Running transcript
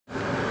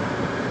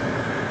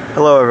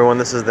Hello, everyone.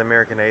 This is the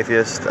American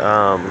Atheist,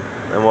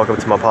 and welcome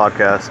to my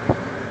podcast.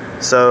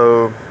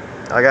 So,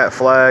 I got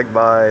flagged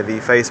by the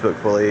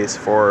Facebook police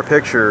for a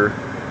picture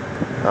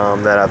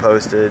that I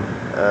posted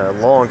a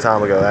long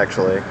time ago,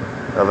 actually,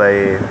 of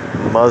a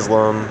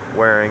Muslim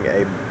wearing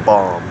a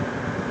bomb.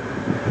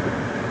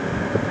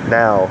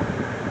 Now,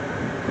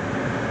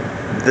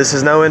 this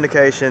is no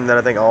indication that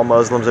I think all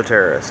Muslims are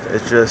terrorists.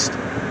 It's just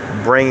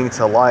bringing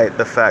to light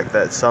the fact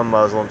that some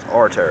Muslims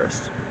are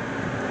terrorists.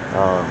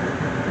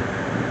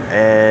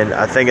 And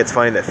I think it's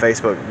funny that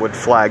Facebook would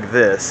flag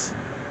this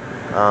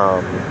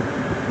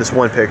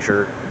one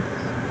picture,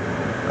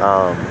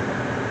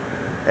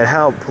 and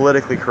how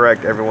politically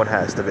correct everyone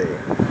has to be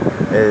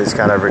is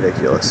kind of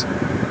ridiculous.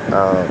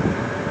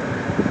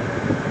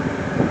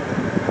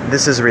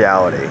 This is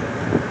reality.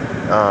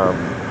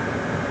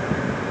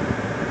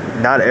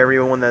 Not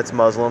everyone that's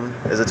Muslim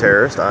is a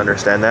terrorist, I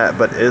understand that,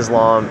 but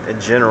Islam in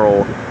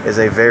general is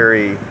a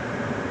very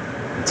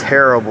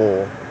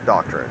terrible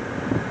doctrine.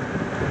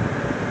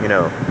 You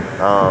know,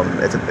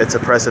 it's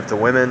oppressive to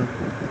women,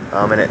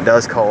 and it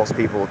does cause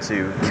people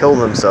to kill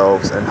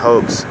themselves in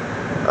hopes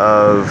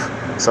of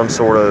some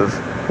sort of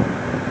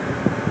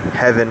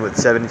heaven with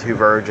 72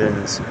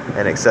 virgins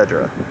and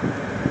etc.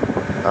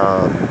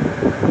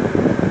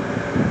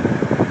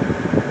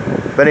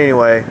 But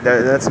anyway,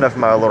 that's enough of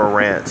my little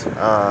rant.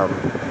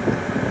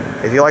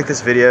 If you like this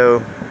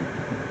video,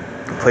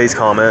 please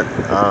comment,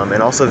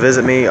 and also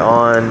visit me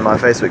on my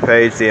Facebook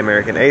page, The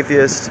American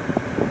Atheist.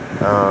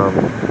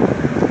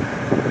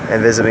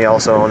 And visit me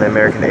also on the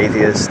American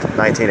Atheist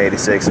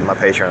 1986 on my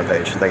Patreon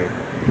page. Thank you.